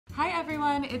Hi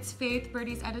everyone, it's Faith,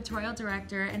 Byrdie's editorial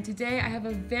director, and today I have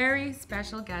a very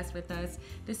special guest with us.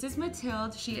 This is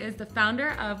Mathilde. She is the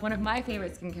founder of one of my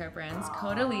favorite skincare brands,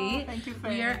 Caudalie. Thank you,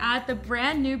 Faith. We are at the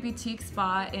brand new boutique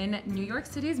spa in New York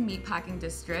City's Meatpacking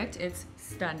District. It's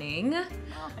stunning.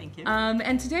 Oh, thank you.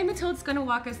 And today Mathilde's going to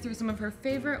walk us through some of her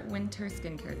favorite winter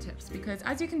skincare tips because,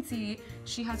 as you can see,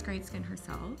 she has great skin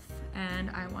herself, and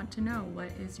I want to know,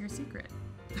 what is your secret?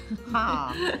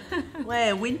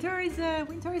 Well, winter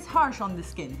is harsh on the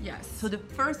skin. Yes. So the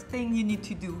first thing you need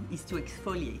to do is to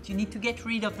exfoliate. You need to get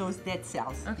rid of those dead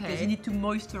cells. Okay. Because you need to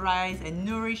moisturize and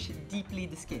nourish deeply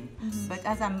the skin. Mm-hmm. But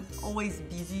as I'm always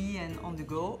busy and on the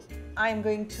go, I'm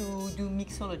going to do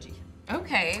mixology.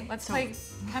 Okay, let's play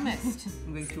chemist.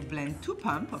 I'm going to blend 2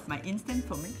 pumps of my instant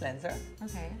foaming cleanser.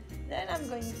 Okay. Then I'm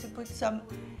going to put some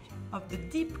of the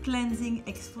deep cleansing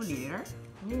exfoliator.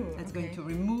 Ooh, That's okay. going to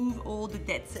remove all the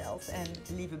dead cells and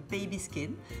leave a baby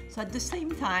skin. So at the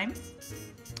same time,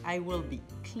 I will be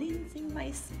cleansing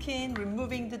my skin,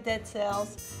 removing the dead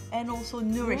cells, and also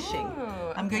nourishing.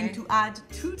 Ooh, I'm going to add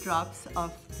 2 drops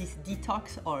of this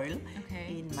detox oil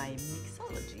in my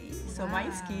mixology. So my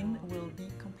skin will be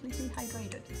completely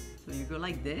hydrated. So you go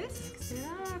like this. Mix it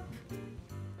up.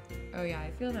 Oh yeah,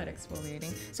 I feel that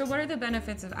exfoliating. So what are the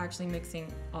benefits of actually mixing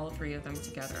all 3 of them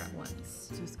together at once?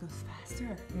 It just goes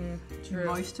faster. True. You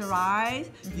moisturize,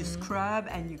 you scrub,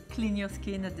 and you clean your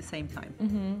skin at the same time.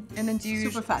 And then do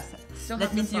you Super fast. still That have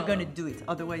to means you're follow? going to do it.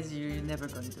 Otherwise, you're never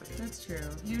going to do it. That's true.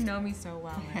 You know me so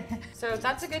well. So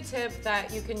that's a good tip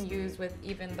that you can use with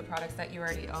even the products that you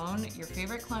already own. Your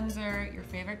favorite cleanser, your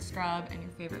favorite scrub, and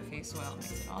your favorite face oil.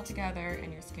 Mix it all together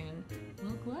and your skin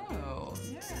will glow.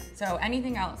 Yeah. So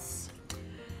anything else?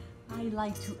 I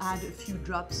like to add a few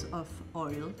drops of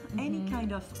oil, any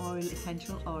kind of oil,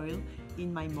 essential oil,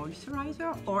 in my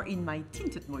moisturizer or in my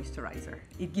tinted moisturizer.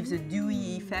 It gives a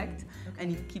dewy effect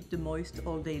and it keeps the moist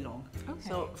all day long. Okay.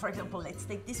 So, for example, let's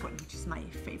take this one, which is my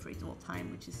favorite all time,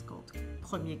 which is called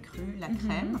Premier Cru La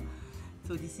Crème.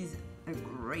 So this is a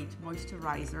great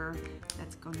moisturizer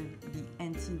that's going to be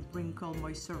anti-wrinkle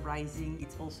moisturizing.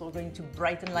 It's also going to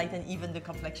brighten, lighten even the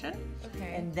complexion.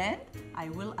 Okay. And then I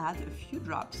will add a few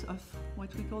drops of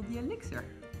what we call the elixir.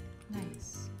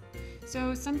 Nice.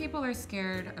 So some people are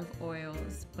scared of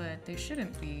oils, but they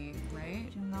shouldn't be, right?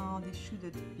 You know, they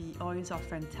shouldn't be. Oils are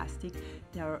fantastic.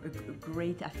 They are a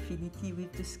great affinity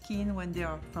with the skin when they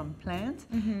are from plant.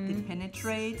 They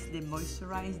penetrate, they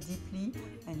moisturize deeply,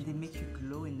 and they make you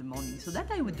glow in the morning. So that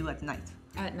I would do at night.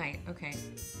 At night, okay.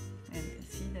 And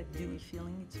see that dewy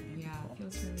feeling? It's beautiful. Yeah, it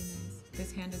feels really nice.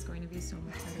 This hand is going to be so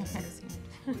much better than this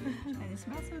hand. And it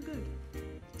smells so good.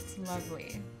 It's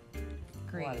lovely.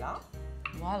 Great. Voila.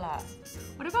 Voila.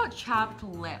 What about chapped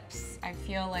lips? I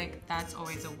feel like that's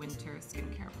always a winter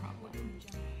skincare problem.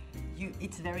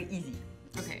 It's very easy.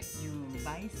 Okay. You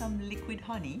buy some liquid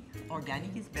honey,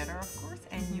 organic is better of course,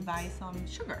 and you buy some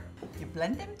sugar. You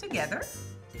blend them together,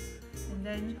 and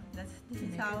then this is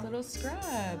Make how a little scrub.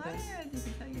 this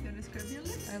is how you're gonna scrub your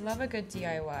lips. I love a good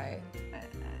DIY.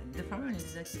 The problem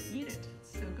is that you eat it.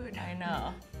 It's so good. I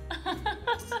know.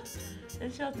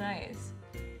 It feels nice.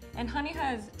 And honey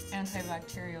has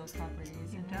antibacterial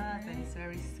properties. It does, and it's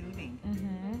very soothing.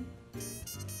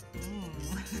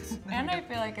 And I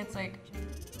feel like it's like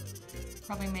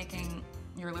probably making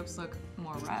your lips look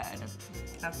more red.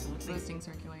 Absolutely. Boosting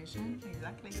circulation.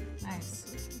 Exactly.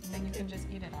 Nice. And then you can just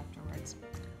eat it afterwards.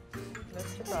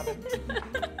 That's the problem.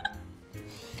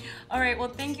 All right, well,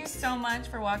 thank you so much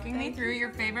for walking me through your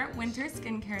favorite winter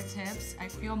skincare tips. I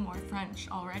feel more French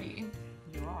already.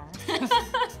 You are.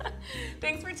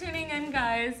 Thanks for tuning in,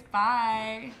 guys.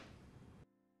 Bye.